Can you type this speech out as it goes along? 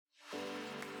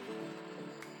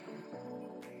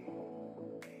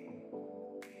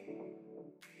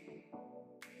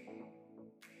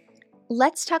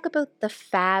Let's talk about the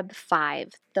Fab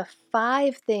Five, the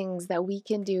 5 things that we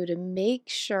can do to make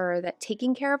sure that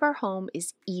taking care of our home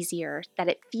is easier, that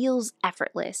it feels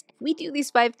effortless. If we do these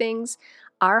 5 things,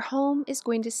 our home is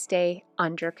going to stay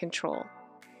under control.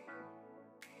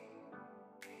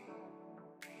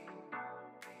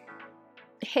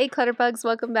 Hey, Clutterbugs,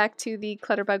 welcome back to the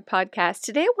Clutterbug Podcast.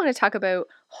 Today I want to talk about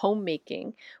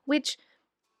homemaking, which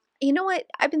you know what?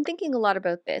 I've been thinking a lot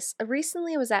about this.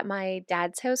 Recently, I was at my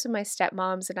dad's house and my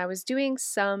stepmom's, and I was doing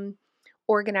some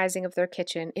organizing of their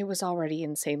kitchen. It was already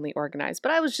insanely organized,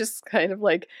 but I was just kind of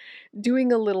like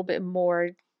doing a little bit more,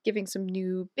 giving some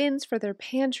new bins for their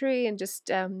pantry and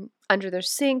just under their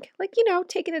sink, like,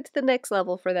 taking it to the next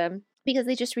level for them. Because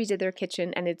they just redid their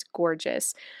kitchen and it's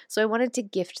gorgeous. So I wanted to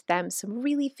gift them some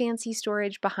really fancy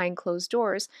storage behind closed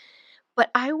doors. But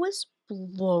I was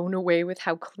blown away with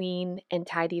how clean and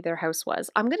tidy their house was.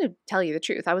 I'm going to tell you the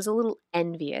truth. I was a little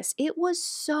envious. It was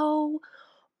so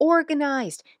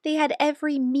organized. They had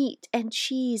every meat and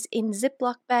cheese in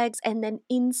Ziploc bags and then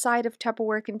inside of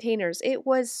Tupperware containers. It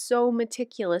was so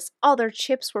meticulous. All their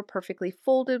chips were perfectly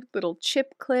folded, little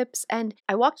chip clips. And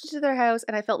I walked into their house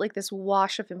and I felt like this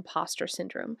wash of imposter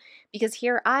syndrome because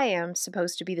here I am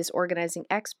supposed to be this organizing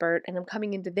expert and I'm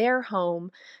coming into their home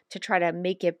to try to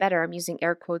make it better. I'm using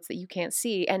air quotes that you can't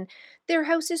see. And their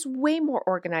house is way more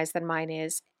organized than mine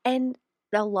is. And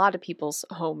a lot of people's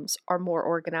homes are more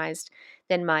organized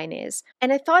than mine is.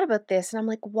 And I thought about this and I'm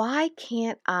like, why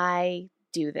can't I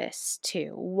do this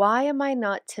too? Why am I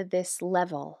not to this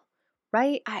level?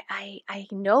 Right? I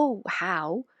know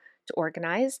how to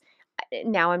organize.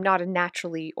 Now, I'm not a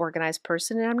naturally organized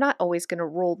person and I'm not always going to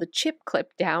roll the chip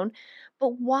clip down,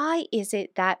 but why is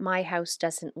it that my house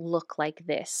doesn't look like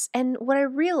this? And what I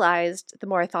realized the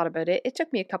more I thought about it, it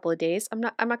took me a couple of days. I'm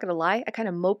not going to lie. I kind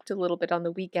of moped a little bit on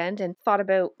the weekend and thought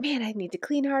about, man, I need to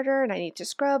clean harder and I need to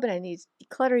scrub and I need to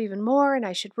declutter even more and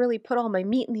I should really put all my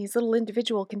meat in these little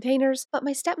individual containers. But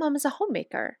my stepmom is a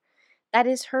homemaker. That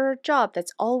is her job.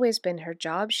 That's always been her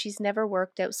job. She's never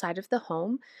worked outside of the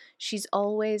home. She's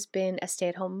always been a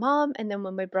stay-at-home mom. And then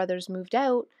when my brothers moved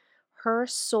out, her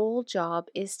sole job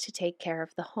is to take care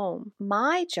of the home.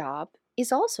 My job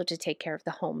is also to take care of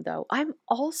the home, though. I'm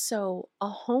also a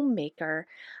homemaker.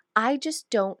 I just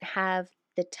don't have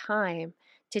the time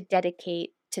to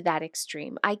dedicate to that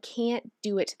extreme. I can't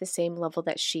do it to the same level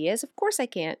that she is. Of course I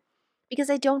can't because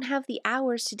I don't have the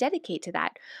hours to dedicate to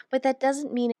that. But that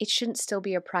doesn't mean it shouldn't still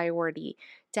be a priority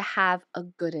to have a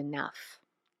good enough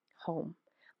home.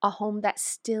 A home that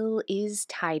still is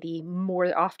tidy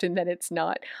more often than it's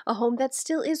not. A home that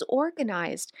still is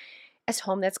organized. A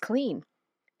home that's clean.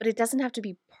 But it doesn't have to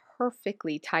be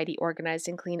perfectly tidy, organized,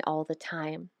 and clean all the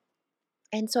time.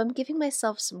 And so I'm giving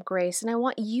myself some grace, and I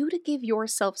want you to give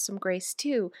yourself some grace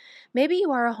too. Maybe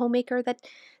you are a homemaker that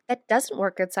doesn't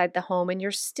work outside the home and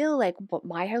you're still like, but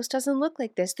my house doesn't look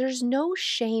like this. There's no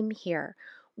shame here.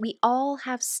 We all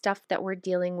have stuff that we're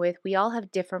dealing with. We all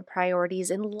have different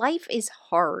priorities, and life is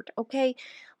hard, okay?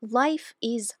 Life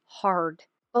is hard,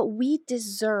 but we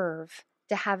deserve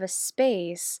to have a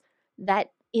space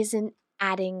that isn't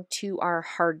adding to our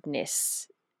hardness,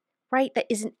 right? That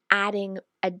isn't adding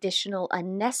additional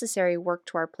unnecessary work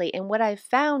to our plate. And what I've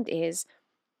found is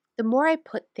the more I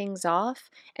put things off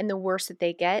and the worse that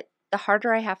they get, the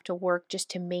harder I have to work just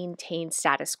to maintain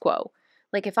status quo.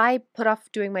 Like if I put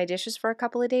off doing my dishes for a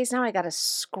couple of days, now I got to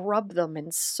scrub them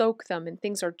and soak them and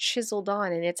things are chiseled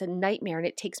on and it's a nightmare and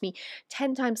it takes me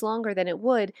 10 times longer than it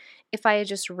would if I had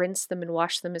just rinsed them and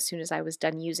washed them as soon as I was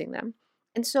done using them.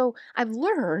 And so I've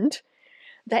learned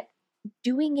that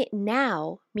doing it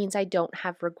now means I don't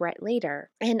have regret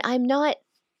later. And I'm not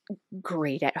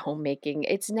great at homemaking.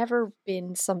 It's never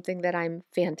been something that I'm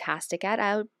fantastic at.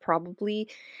 I would probably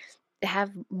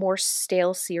have more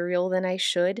stale cereal than I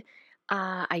should.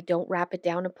 I don't wrap it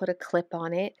down and put a clip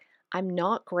on it. I'm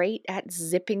not great at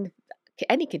zipping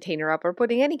any container up or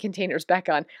putting any containers back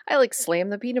on. I like slam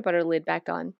the peanut butter lid back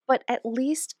on. But at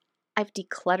least I've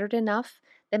decluttered enough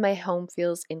that my home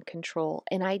feels in control.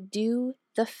 And I do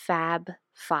the Fab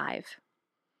Five.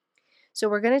 So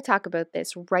we're going to talk about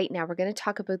this right now. We're going to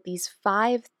talk about these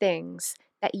 5 things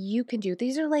that you can do.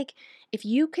 These are like, if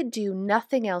you could do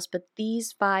nothing else but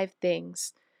these 5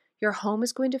 things, your home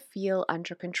is going to feel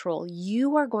under control.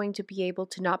 You are going to be able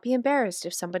to not be embarrassed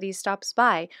if somebody stops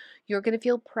by. You're going to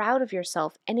feel proud of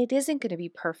yourself, and it isn't going to be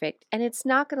perfect. And it's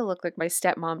not going to look like my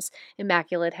stepmom's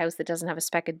immaculate house that doesn't have a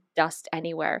speck of dust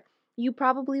anywhere. You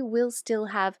probably will still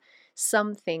have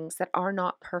some things that are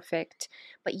not perfect,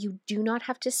 but you do not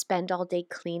have to spend all day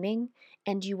cleaning,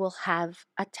 and you will have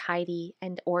a tidy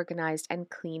and organized and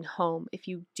clean home if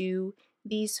you do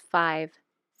these 5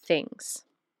 things.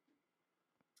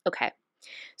 Okay,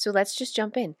 so let's just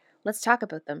jump in. Let's talk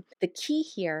about them. The key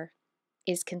here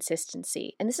is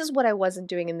consistency. And this is what I wasn't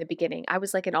doing in the beginning. I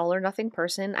was like an all or nothing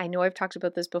person. I know I've talked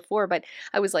about this before, but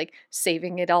I was like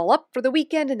saving it all up for the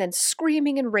weekend and then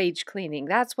screaming and rage cleaning.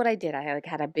 That's what I did. I like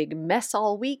had a big mess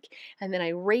all week and then I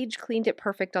rage cleaned it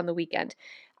perfect on the weekend.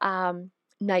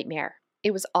 Nightmare.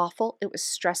 It was awful. It was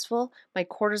stressful. My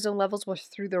cortisol levels were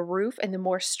through the roof. And the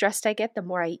more stressed I get, the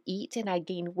more I eat and I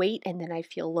gain weight. And then I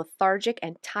feel lethargic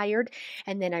and tired.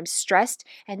 And then I'm stressed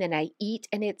and then I eat.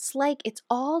 And it's like it's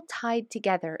all tied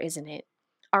together, isn't it?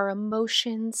 Our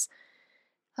emotions,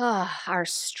 our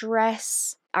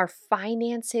stress, our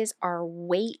finances, our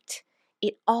weight.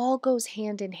 It all goes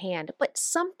hand in hand. But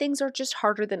some things are just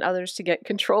harder than others to get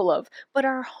control of. But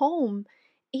our home,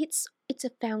 it's a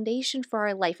foundation for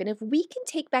our life. And if we can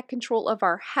take back control of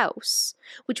our house,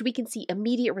 which we can see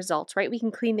immediate results, right? We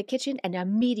can clean the kitchen and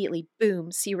immediately,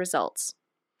 boom, see results.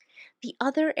 The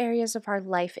other areas of our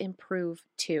life improve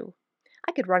too.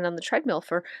 I could run on the treadmill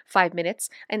for 5 minutes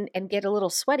and get a little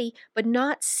sweaty, but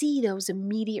not see those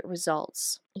immediate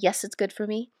results. Yes, it's good for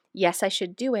me. Yes, I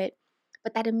should do it.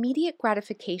 But that immediate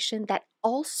gratification that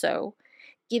also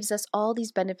gives us all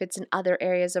these benefits in other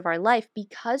areas of our life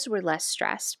because we're less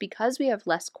stressed, because we have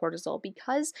less cortisol,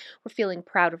 because we're feeling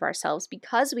proud of ourselves,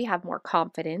 because we have more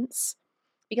confidence,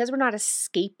 because we're not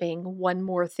escaping one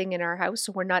more thing in our house.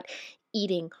 So we're not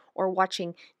eating or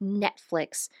watching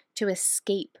Netflix to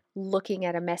escape looking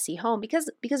at a messy home because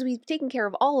we've taken care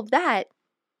of all of that.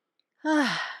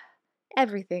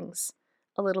 Everything's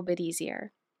a little bit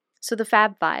easier. So the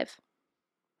Fab Five,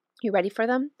 you ready for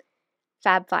them?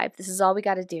 Fab Five, this is all we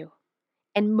got to do.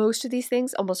 And most of these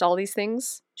things, almost all these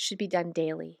things, should be done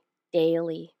daily.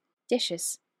 Daily.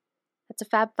 Dishes. That's a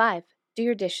Fab Five. Do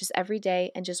your dishes every day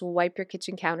and just wipe your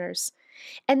kitchen counters.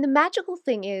 And the magical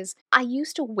thing is, I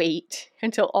used to wait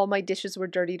until all my dishes were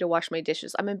dirty to wash my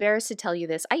dishes. I'm embarrassed to tell you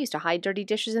this. I used to hide dirty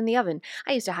dishes in the oven.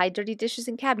 I used to hide dirty dishes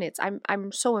in cabinets.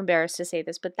 I'm so embarrassed to say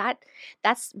this, but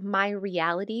that's my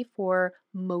reality for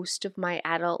most of my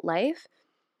adult life.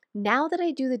 Now that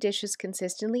I do the dishes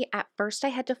consistently, at first I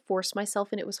had to force myself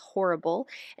and it was horrible.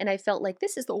 And I felt like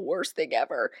this is the worst thing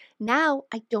ever. Now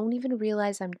I don't even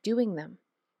realize I'm doing them.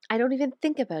 I don't even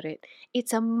think about it.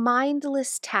 It's a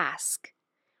mindless task.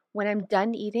 When I'm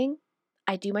done eating,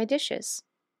 I do my dishes.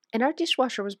 And our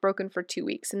dishwasher was broken for 2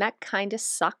 weeks, and that kind of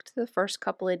sucked the first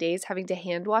couple of days having to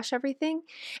hand wash everything.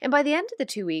 And by the end of the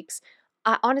 2 weeks,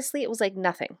 honestly, it was like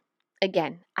nothing.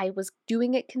 Again, I was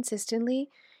doing it consistently,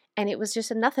 and it was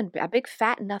just a big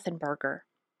fat nothing burger.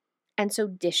 And so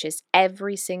dishes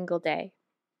every single day.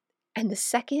 And the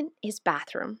second is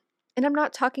bathroom. And I'm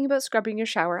not talking about scrubbing your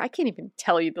shower. I can't even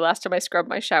tell you the last time I scrubbed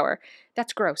my shower.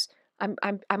 That's gross.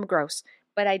 I'm gross,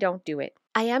 but I don't do it.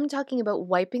 I am talking about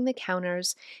wiping the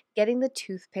counters, getting the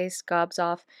toothpaste gobs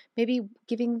off, maybe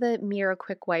giving the mirror a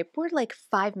quick wipe. We're like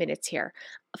 5 minutes here.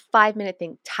 A 5 minute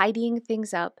thing, tidying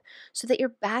things up so that your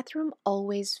bathroom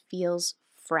always feels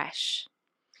fresh.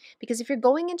 Because if you're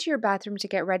going into your bathroom to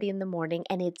get ready in the morning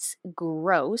and it's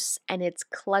gross and it's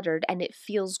cluttered and it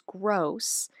feels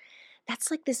gross,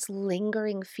 that's like this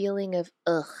lingering feeling of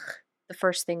ugh, the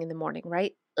first thing in the morning,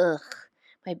 right? Ugh,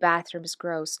 my bathroom is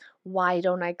gross. Why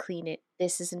don't I clean it?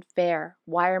 This isn't fair.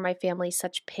 Why are my family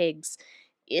such pigs?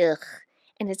 Ugh.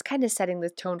 And it's kind of setting the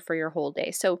tone for your whole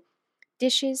day. So,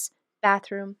 dishes,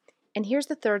 bathroom, and here's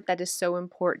the third that is so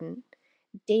important: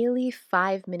 daily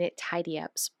 5 minute tidy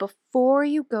ups. Before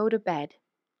you go to bed,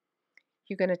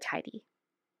 you're going to tidy.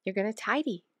 You're going to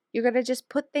tidy. You're going to just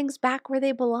put things back where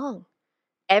they belong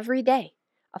every day.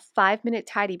 A 5 minute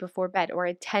tidy before bed or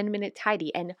a 10 minute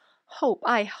tidy. And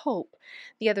I hope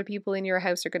the other people in your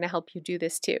house are going to help you do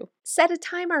this too. Set a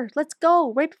timer. Let's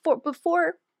go right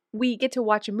before we get to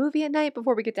watch a movie at night,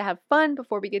 before we get to have fun,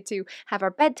 before we get to have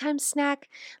our bedtime snack.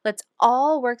 Let's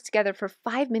all work together for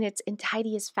 5 minutes and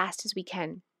tidy as fast as we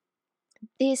can.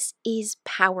 This is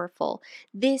powerful.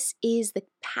 This is the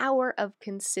power of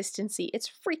consistency. It's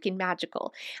freaking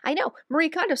magical. I know Marie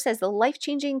Kondo says the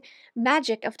life-changing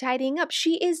magic of tidying up.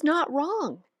 She is not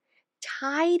wrong.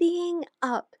 Tidying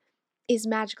up is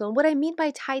magical. And what I mean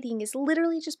by tidying is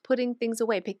literally just putting things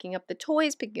away, picking up the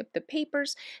toys, picking up the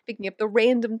papers, picking up the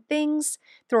random things,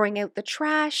 throwing out the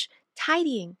trash,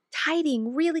 tidying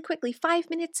really quickly.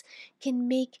 5 minutes can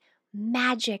make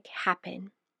magic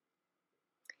happen.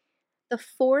 The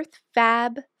fourth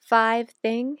Fab Five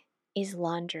thing is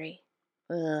laundry.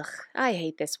 Ugh, I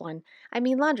hate this one. I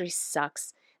mean, laundry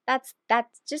sucks. That's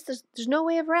just there's no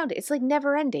way around it. It's like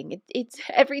never ending. It's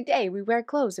every day we wear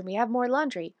clothes and we have more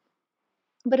laundry.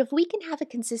 But if we can have a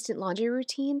consistent laundry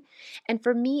routine, and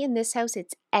for me in this house,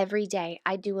 it's every day.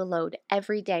 I do a load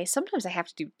every day. Sometimes I have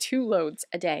to do 2 loads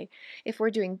a day. If we're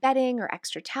doing bedding or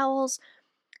extra towels,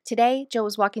 today Joe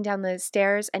was walking down the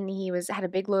stairs and he had a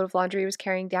big load of laundry he was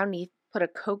carrying down and he put a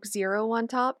Coke Zero on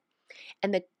top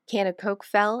and the can of Coke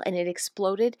fell and it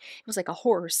exploded. It was like a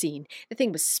horror scene. The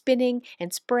thing was spinning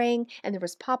and spraying, and there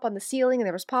was pop on the ceiling, and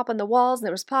there was pop on the walls, and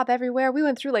there was pop everywhere. We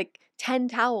went through like 10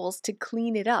 towels to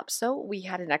clean it up. So we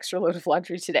had an extra load of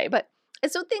laundry today.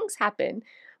 And so things happen.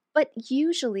 But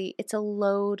usually it's a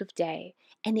load of day,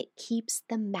 and it keeps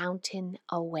the mountain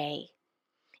away.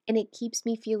 And it keeps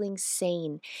me feeling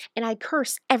sane. And I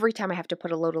curse every time I have to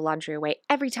put a load of laundry away.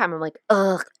 Every time I'm like,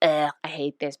 ugh, I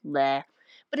hate this, bleh.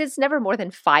 But it's never more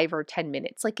than 5 or 10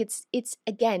 minutes. Like it's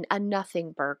again a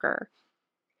nothing burger.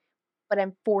 But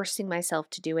I'm forcing myself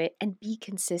to do it and be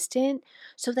consistent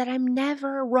so that I'm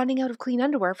never running out of clean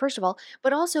underwear, first of all,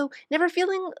 but also never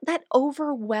feeling that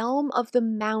overwhelm of the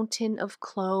mountain of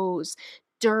clothes.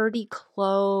 Dirty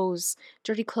clothes.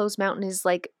 Dirty clothes mountain is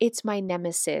like, it's my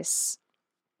nemesis.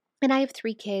 And I have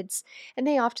 3 kids, and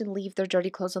they often leave their dirty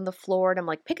clothes on the floor, and I'm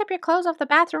like, pick up your clothes off the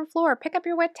bathroom floor, pick up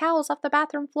your wet towels off the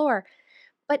bathroom floor.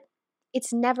 But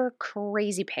it's never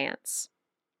crazy pants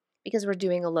because we're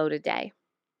doing a load a day.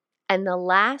 And the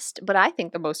last, but I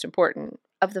think the most important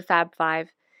of the Fab Five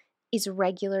is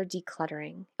regular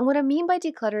decluttering. And what I mean by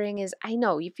decluttering is, I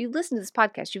know if you listen to this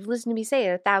podcast, you've listened to me say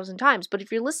it 1,000 times, but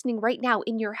if you're listening right now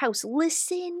in your house,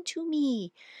 listen to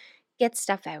me. Get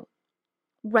stuff out.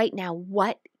 Right now,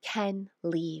 what can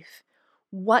leave?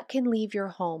 What can leave your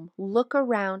home? Look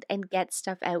around and get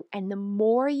stuff out. And the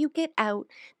more you get out,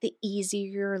 the easier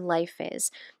your life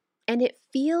is. And it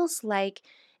feels like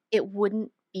it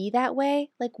wouldn't be that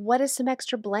way. Like, what is some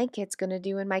extra blankets going to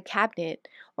do in my cabinet?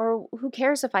 Or who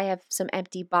cares if I have some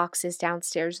empty boxes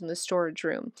downstairs in the storage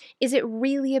room? Is it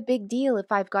really a big deal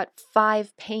if I've got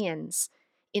 5 pans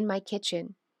in my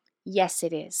kitchen? Yes,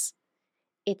 it is.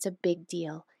 It's a big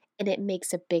deal. And it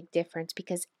makes a big difference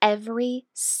because every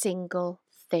single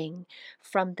thing,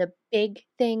 from the big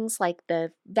things like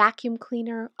the vacuum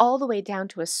cleaner all the way down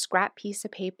to a scrap piece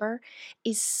of paper,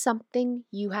 is something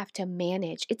you have to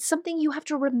manage. It's something you have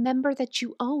to remember that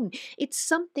you own. It's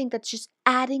something that's just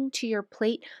adding to your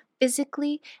plate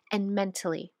physically and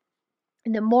mentally.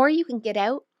 And the more you can get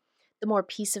out, the more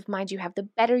peace of mind you have, the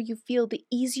better you feel, the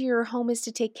easier your home is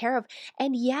to take care of.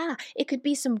 And yeah, it could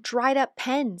be some dried up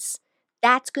pens.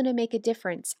 That's going to make a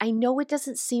difference. I know it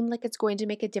doesn't seem like it's going to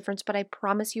make a difference, but I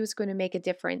promise you it's going to make a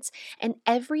difference. And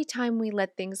every time we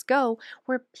let things go,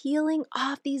 we're peeling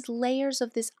off these layers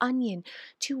of this onion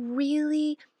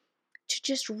to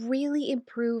just really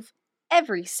improve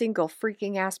every single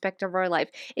freaking aspect of our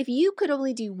life. If you could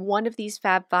only do one of these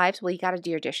Fab Fives, well, you got to do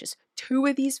your dishes. 2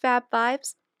 of these Fab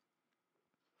Fives,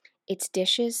 it's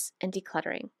dishes and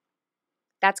decluttering.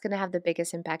 That's going to have the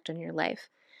biggest impact on your life.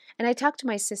 And I talk to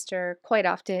my sister quite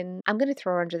often. I'm going to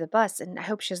throw her under the bus, and I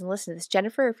hope she doesn't listen to this.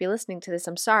 Jennifer, if you're listening to this,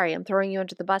 I'm sorry. I'm throwing you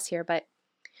under the bus here, but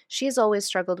she has always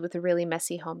struggled with a really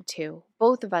messy home too.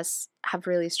 Both of us have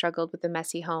really struggled with a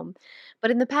messy home.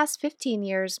 But in the past 15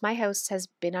 years, my house has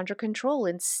been under control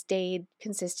and stayed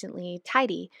consistently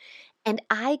tidy. And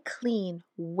I clean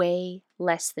way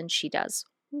less than she does.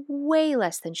 Way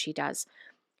less than she does.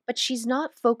 But she's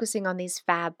not focusing on these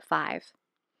Fab Five.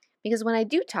 Because when I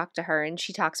do talk to her and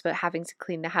she talks about having to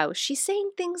clean the house, she's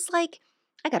saying things like,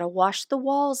 I gotta wash the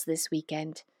walls this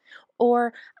weekend.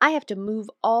 Or I have to move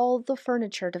all the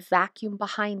furniture to vacuum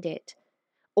behind it.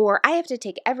 Or I have to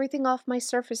take everything off my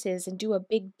surfaces and do a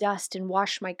big dust and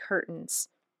wash my curtains.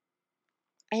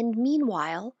 And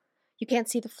meanwhile, you can't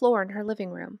see the floor in her living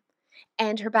room.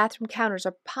 And her bathroom counters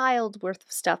are piled worth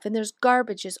of stuff, and there's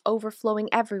garbages overflowing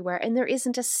everywhere, and there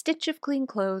isn't a stitch of clean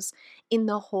clothes in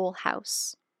the whole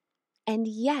house. And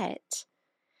yet,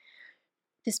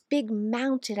 this big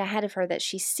mountain ahead of her that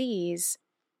she sees,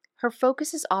 her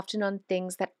focus is often on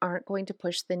things that aren't going to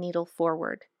push the needle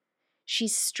forward.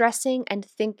 She's stressing and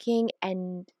thinking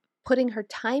and putting her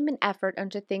time and effort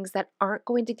onto things that aren't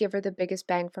going to give her the biggest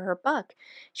bang for her buck.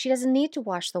 She doesn't need to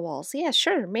wash the walls. Yeah,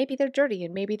 sure, maybe they're dirty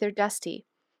and maybe they're dusty.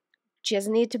 She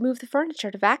doesn't need to move the furniture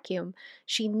to vacuum.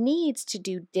 She needs to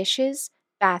do dishes,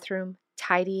 bathroom,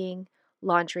 tidying,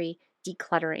 laundry,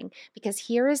 decluttering. Because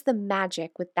here is the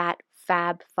magic with that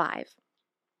Fab Five.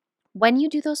 When you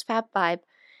do those Fab Five,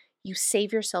 you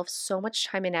save yourself so much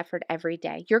time and effort every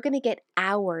day. You're going to get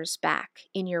hours back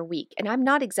in your week. And I'm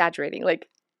not exaggerating,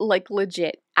 like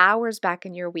legit hours back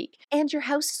in your week. And your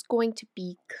house is going to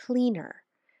be cleaner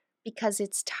because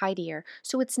it's tidier.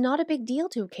 So it's not a big deal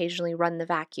to occasionally run the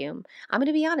vacuum. I'm going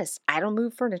to be honest, I don't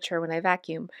move furniture when I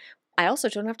vacuum. I also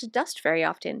don't have to dust very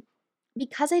often.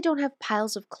 Because I don't have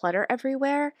piles of clutter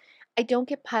everywhere, I don't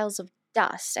get piles of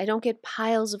dust. I don't get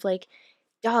piles of like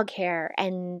dog hair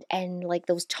and like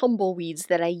those tumbleweeds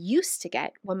that I used to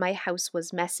get when my house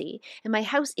was messy. And my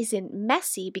house isn't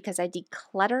messy because I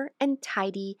declutter and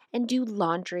tidy and do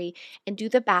laundry and do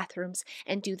the bathrooms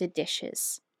and do the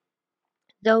dishes.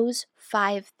 Those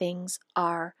 5 things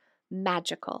are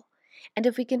magical. And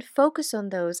if we can focus on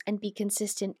those and be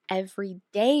consistent every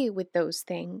day with those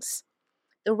things,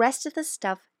 the rest of the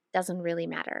stuff doesn't really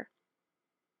matter.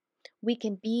 We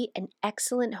can be an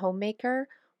excellent homemaker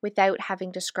without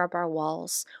having to scrub our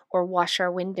walls or wash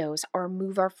our windows or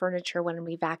move our furniture when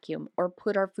we vacuum or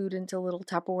put our food into little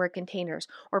Tupperware containers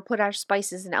or put our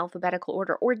spices in alphabetical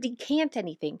order or decant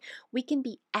anything. We can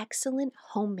be excellent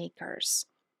homemakers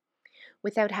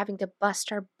without having to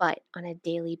bust our butt on a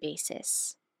daily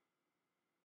basis.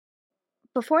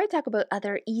 Before I talk about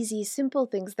other easy, simple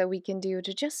things that we can do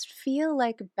to just feel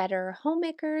like better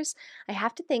homemakers, I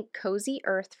have to thank Cozy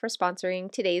Earth for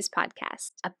sponsoring today's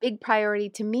podcast. A big priority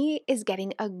to me is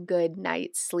getting a good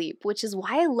night's sleep, which is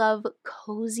why I love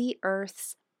Cozy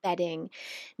Earth's bedding.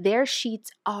 Their sheets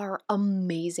are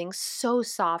amazing, so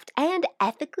soft, and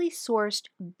ethically sourced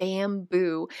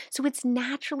bamboo, so it's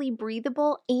naturally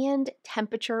breathable and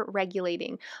temperature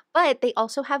regulating. But they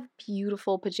also have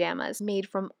beautiful pajamas made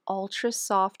from ultra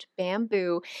soft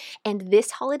bamboo. And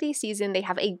this holiday season, they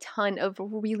have a ton of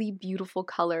really beautiful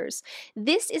colors.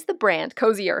 This is the brand,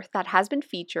 Cozy Earth, that has been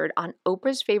featured on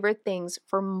Oprah's Favorite Things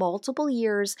for multiple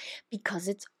years because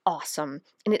it's awesome.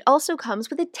 And it also comes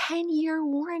with a 10-year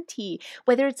warranty.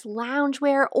 Whether it's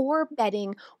loungewear or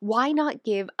bedding, why not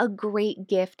give a great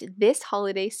gift this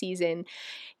holiday season?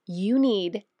 You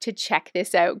need to check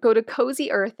this out. Go to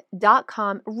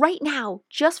cozyearth.com right now.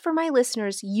 Just for my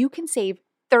listeners, you can save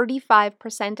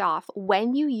 35% off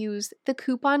when you use the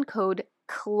coupon code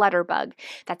Clutterbug.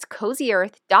 That's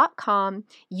cozyearth.com.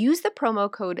 Use the promo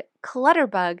code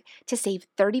Clutterbug to save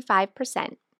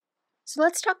 35%. So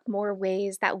let's talk more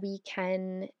ways that we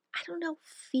can,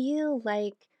 feel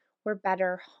like we're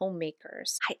better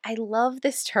homemakers. I love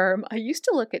this term. I used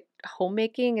to look at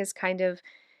homemaking as kind of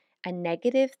a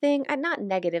negative thing. Not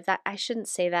negative, that I shouldn't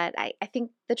say that. I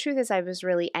think the truth is I was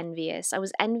really envious. I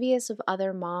was envious of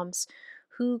other moms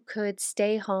who could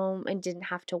stay home and didn't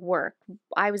have to work.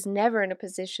 I was never in a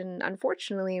position,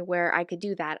 unfortunately, where I could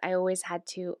do that. I always had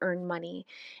to earn money.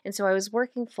 And so I was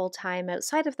working full time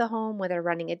outside of the home, whether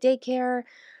running a daycare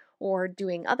or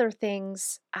doing other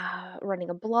things, running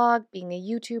a blog, being a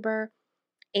YouTuber,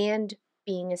 and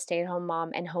being a stay at home mom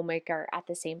and homemaker at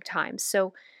the same time.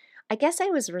 So I guess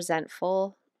I was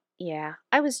resentful. Yeah,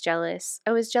 I was jealous.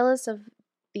 I was jealous of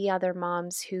the other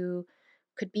moms who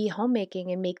could be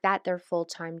homemaking and make that their full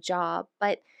time job.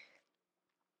 But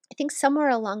I think somewhere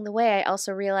along the way, I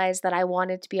also realized that I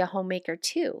wanted to be a homemaker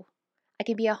too. I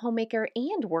could be a homemaker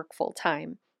and work full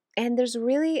time. And there's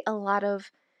really a lot of,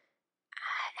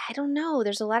 I don't know,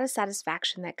 there's a lot of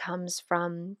satisfaction that comes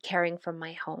from caring from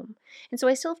my home. And so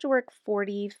I still have to work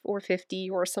 40 or 50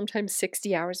 or sometimes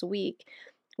 60 hours a week,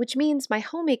 which means my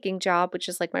homemaking job, which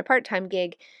is like my part time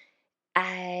gig,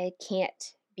 I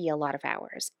can't be a lot of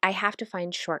hours. I have to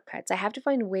find shortcuts. I have to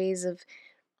find ways of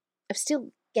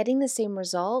still getting the same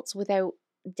results without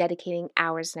dedicating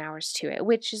hours and hours to it,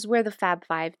 which is where the Fab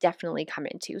Five definitely come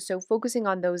into. So focusing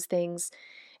on those things,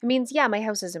 it means, yeah, my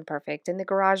house isn't perfect and the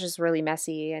garage is really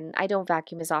messy and I don't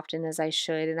vacuum as often as I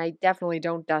should. And I definitely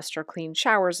don't dust or clean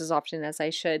showers as often as I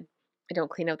should. I don't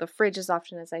clean out the fridge as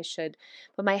often as I should.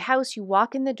 But my house, you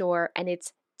walk in the door and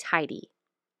it's tidy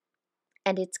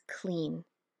and it's clean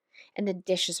and the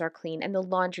dishes are clean and the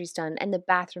laundry's done and the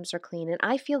bathrooms are clean and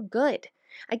I feel good.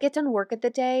 I get done work at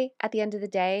the end of the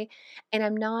day, and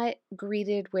I'm not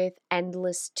greeted with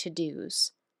endless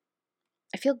to-dos.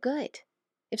 I feel good.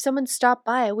 If someone stopped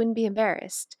by, I wouldn't be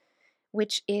embarrassed,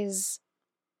 which is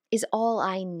all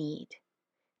I need.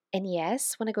 And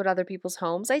yes, when I go to other people's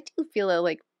homes, I do feel a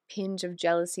like pinch of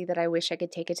jealousy that I wish I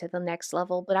could take it to the next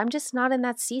level, but I'm just not in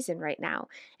that season right now.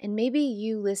 And maybe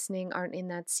you listening aren't in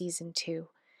that season too,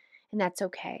 and that's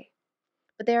okay.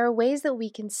 But there are ways that we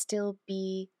can still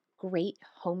be great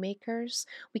homemakers.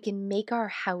 We can make our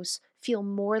house feel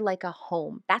more like a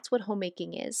home. That's what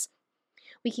homemaking is.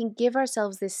 We can give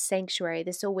ourselves this sanctuary,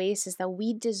 this oasis that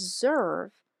we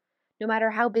deserve, no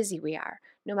matter how busy we are,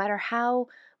 no matter how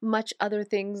much other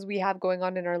things we have going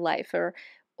on in our life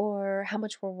or how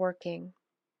much we're working.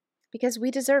 Because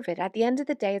we deserve it. At the end of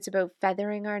the day, it's about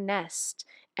feathering our nest.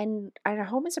 And our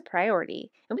home is a priority.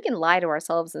 And we can lie to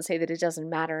ourselves and say that it doesn't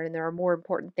matter and there are more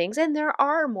important things. And there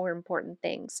are more important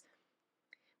things.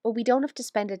 But we don't have to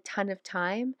spend a ton of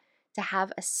time to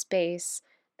have a space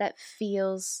that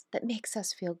makes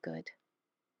us feel good.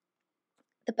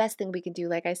 The best thing we can do,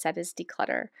 like I said, is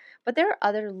declutter. But there are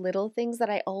other little things that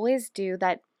I always do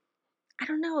that, I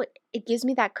don't know, it gives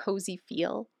me that cozy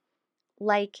feel,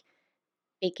 like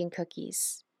baking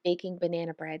cookies, baking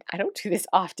banana bread. I don't do this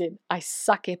often. I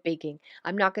suck at baking.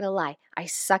 I'm not going to lie. I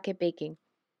suck at baking.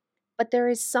 But there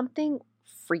is something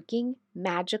freaking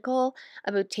magical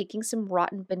about taking some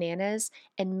rotten bananas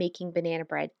and making banana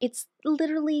bread. It's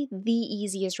literally the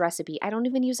easiest recipe. I don't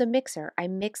even use a mixer. I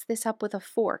mix this up with a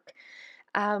fork.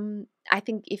 I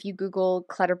think if you Google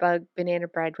Clutterbug banana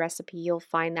bread recipe, you'll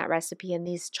find that recipe. And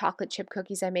these chocolate chip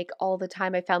cookies I make all the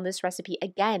time, I found this recipe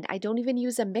again. I don't even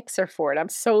use a mixer for it. I'm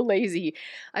so lazy.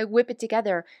 I whip it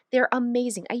together. They're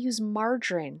amazing. I use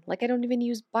margarine, like I don't even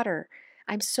use butter.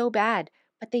 I'm so bad,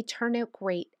 but they turn out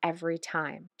great every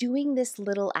time. Doing this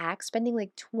little act, spending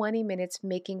like 20 minutes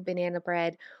making banana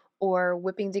bread or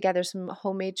whipping together some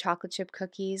homemade chocolate chip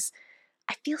cookies,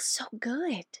 I feel so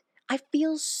good. I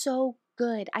feel so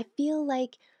good. I feel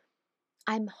like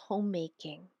I'm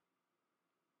homemaking.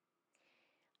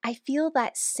 I feel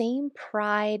that same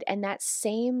pride and that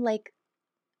same like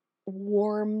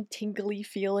warm, tingly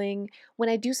feeling when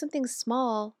I do something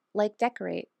small like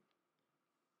decorate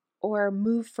or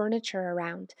move furniture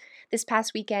around. This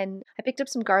past weekend, I picked up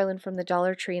some garland from the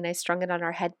Dollar Tree and I strung it on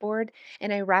our headboard,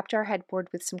 and I wrapped our headboard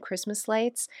with some Christmas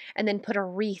lights and then put a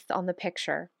wreath on the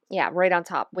picture. Yeah, right on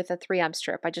top with a 3M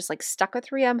strip. I just like stuck a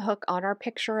 3M hook on our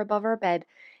picture above our bed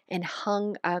and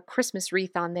hung a Christmas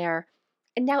wreath on there.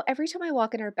 And now every time I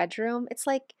walk in our bedroom, it's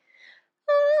like,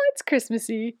 oh, it's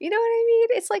Christmassy. You know what I mean?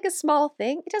 It's like a small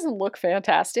thing. It doesn't look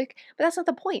fantastic, but that's not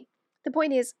the point. The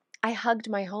point is, I hugged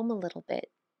my home a little bit,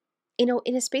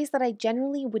 in a space that I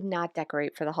generally would not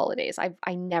decorate for the holidays.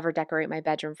 I never decorate my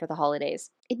bedroom for the holidays.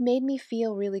 It made me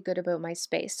feel really good about my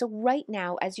space. So right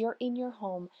now, as you're in your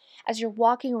home, as you're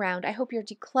walking around, I hope you're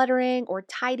decluttering or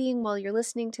tidying while you're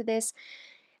listening to this.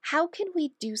 How can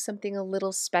we do something a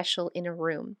little special in a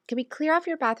room? Can we clear off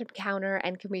your bathroom counter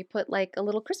and can we put like a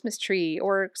little Christmas tree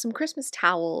or some Christmas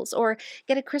towels or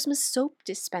get a Christmas soap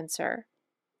dispenser?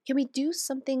 Can we do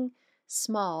something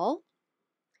small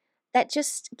that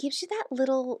just gives you that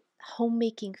little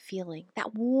homemaking feeling,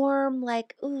 that warm,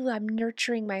 like, ooh, I'm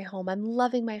nurturing my home, I'm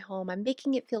loving my home, I'm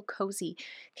making it feel cozy.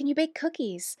 Can you bake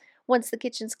cookies once the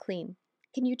kitchen's clean?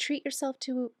 Can you treat yourself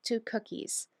to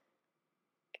cookies?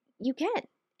 You can,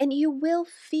 and you will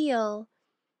feel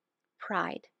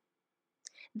pride.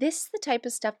 This is the type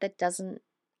of stuff that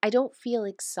I don't feel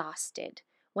exhausted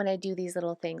when I do these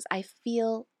little things. I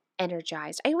feel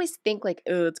energized. I always think like,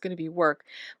 oh, it's going to be work.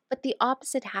 But the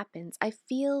opposite happens.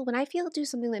 When I feel do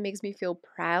something that makes me feel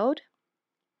proud,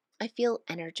 I feel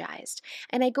energized.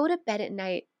 And I go to bed at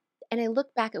night and I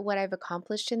look back at what I've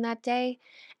accomplished in that day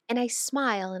and I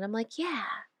smile and I'm like, yeah,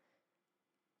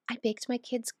 I baked my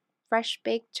kids fresh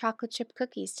baked chocolate chip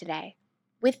cookies today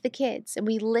with the kids and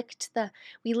we licked the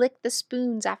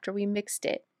spoons after we mixed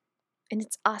it, and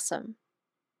it's awesome.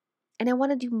 And I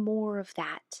want to do more of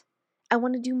that. I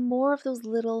want to do more of those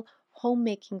little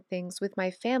homemaking things with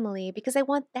my family because I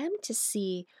want them to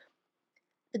see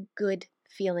the good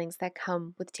feelings that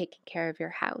come with taking care of your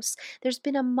house. There's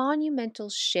been a monumental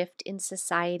shift in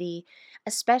society,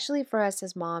 especially for us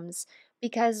as moms,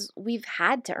 because we've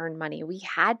had to earn money. We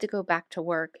had to go back to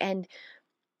work and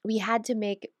we had to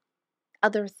make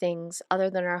other things other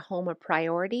than our home a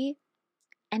priority.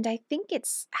 And I think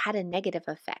it's had a negative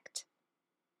effect.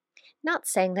 Not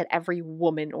saying that every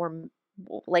woman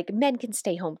like men can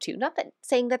stay home too. Not that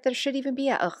saying that there should even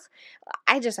be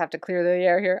I just have to clear the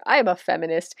air here. I am a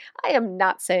feminist. I am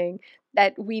not saying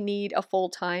that we need a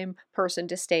full-time person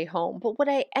to stay home. But what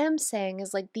I am saying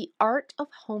is like the art of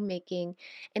homemaking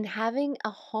and having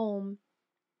a home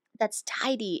that's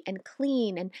tidy and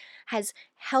clean and has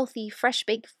healthy fresh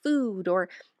baked food, or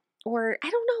I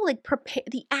don't know, like prepare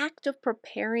the act of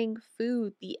preparing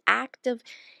food, the act of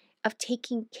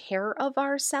taking care of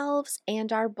ourselves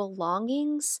and our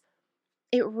belongings,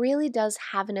 it really does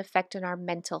have an effect on our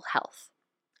mental health,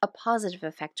 a positive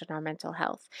effect on our mental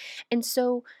health. And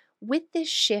so, with this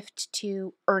shift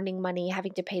to earning money,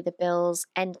 having to pay the bills,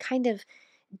 and kind of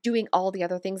doing all the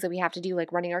other things that we have to do,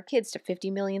 like running our kids to 50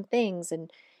 million things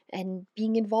and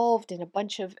being involved in a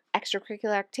bunch of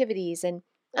extracurricular activities and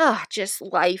just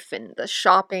life and the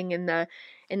shopping and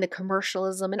the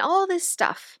commercialism and all this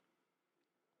stuff.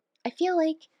 I feel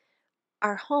like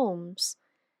our homes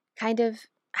kind of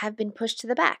have been pushed to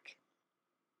the back.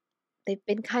 They've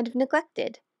been kind of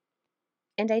neglected.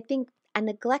 And I think a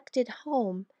neglected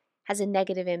home has a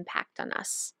negative impact on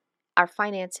us, our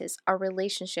finances, our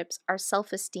relationships, our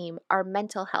self esteem, our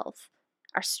mental health.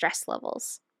 our stress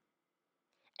levels.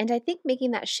 And I think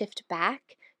making that shift back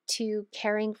to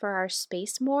caring for our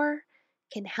space more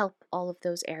can help all of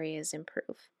those areas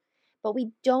improve. But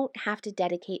we don't have to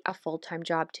dedicate a full time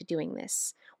job to doing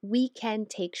this. We can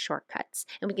take shortcuts,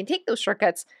 and we can take those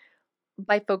shortcuts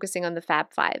by focusing on the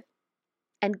Fab Five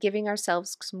and giving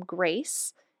ourselves some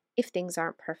grace if things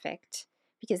aren't perfect,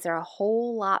 because they're a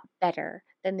whole lot better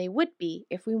than they would be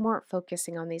if we weren't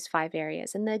focusing on these 5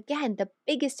 areas. And again, the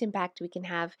biggest impact we can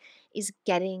have is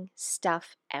getting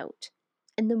stuff out.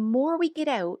 And the more we get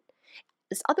out,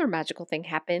 this other magical thing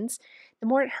happens. The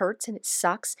more it hurts and it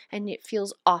sucks and it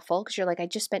feels awful because you're like, I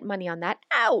just spent money on that.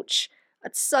 Ouch!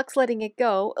 It sucks letting it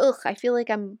go. Ugh, I feel like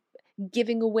I'm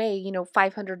giving away,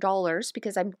 $500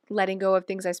 because I'm letting go of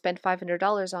things I spent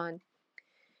 $500 on.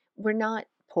 We're not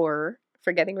poorer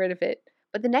for getting rid of it.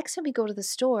 But the next time we go to the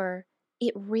store,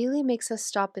 it really makes us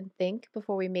stop and think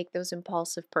before we make those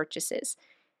impulsive purchases.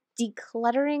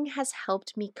 Decluttering has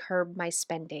helped me curb my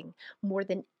spending more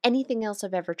than anything else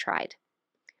I've ever tried,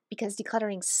 because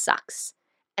decluttering sucks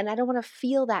and I don't want to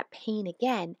feel that pain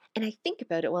again. And I think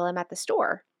about it while I'm at the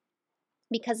store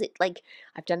because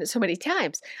I've done it so many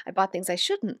times. I bought things I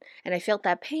shouldn't and I felt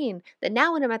that pain that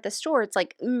now when I'm at the store, it's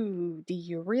like, ooh, do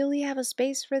you really have a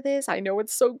space for this? I know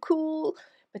it's so cool,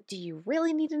 but do you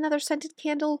really need another scented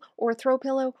candle or a throw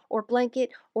pillow or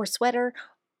blanket or sweater?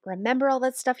 Remember all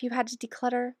that stuff you had to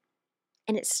declutter?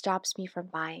 And it stops me from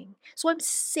buying. So I'm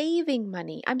saving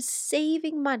money. I'm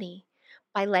saving money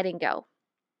by letting go.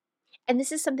 And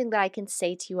this is something that I can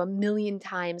say to you a million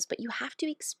times, but you have to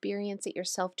experience it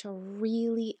yourself to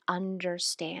really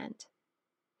understand.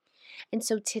 And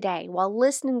so today, while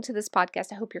listening to this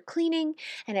podcast, I hope you're cleaning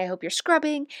and I hope you're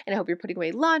scrubbing and I hope you're putting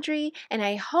away laundry. And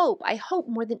I hope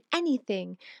more than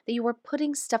anything that you are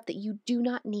putting stuff that you do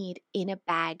not need in a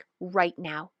bag right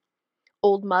now.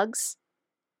 Old mugs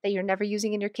that you're never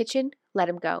using in your kitchen, let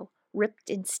them go.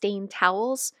 Ripped and stained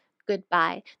towels,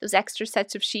 goodbye. Those extra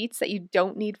sets of sheets that you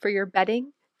don't need for your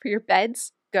bedding, for your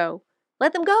beds, go.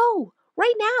 Let them go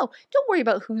right now. Don't worry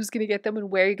about who's going to get them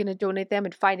and where you're going to donate them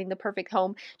and finding the perfect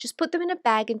home. Just put them in a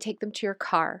bag and take them to your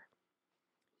car.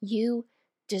 You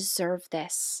deserve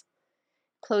this.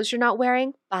 Clothes you're not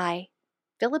wearing, buy.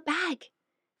 Fill a bag.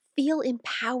 Feel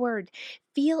empowered.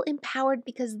 Feel empowered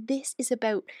because this is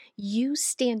about you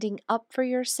standing up for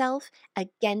yourself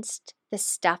against the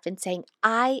stuff and saying,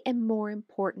 I am more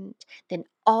important than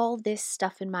all this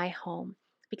stuff in my home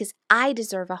because I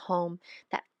deserve a home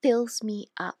that fills me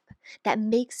up, that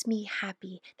makes me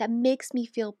happy, that makes me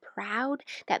feel proud,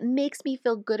 that makes me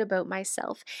feel good about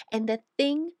myself. And the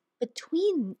thing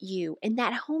between you and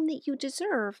that home that you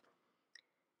deserve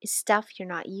is stuff you're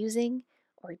not using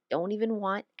or don't even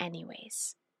want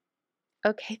anyways.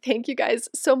 Okay, thank you guys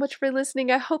so much for listening.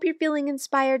 I hope you're feeling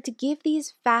inspired to give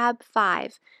these Fab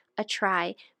Five a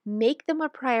try. Make them a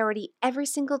priority every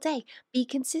single day. Be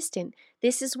consistent.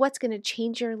 This is what's going to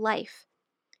change your life.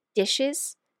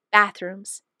 Dishes,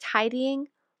 bathrooms, tidying,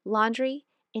 laundry,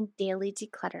 and daily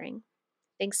decluttering.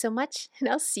 Thanks so much, and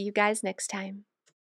I'll see you guys next time.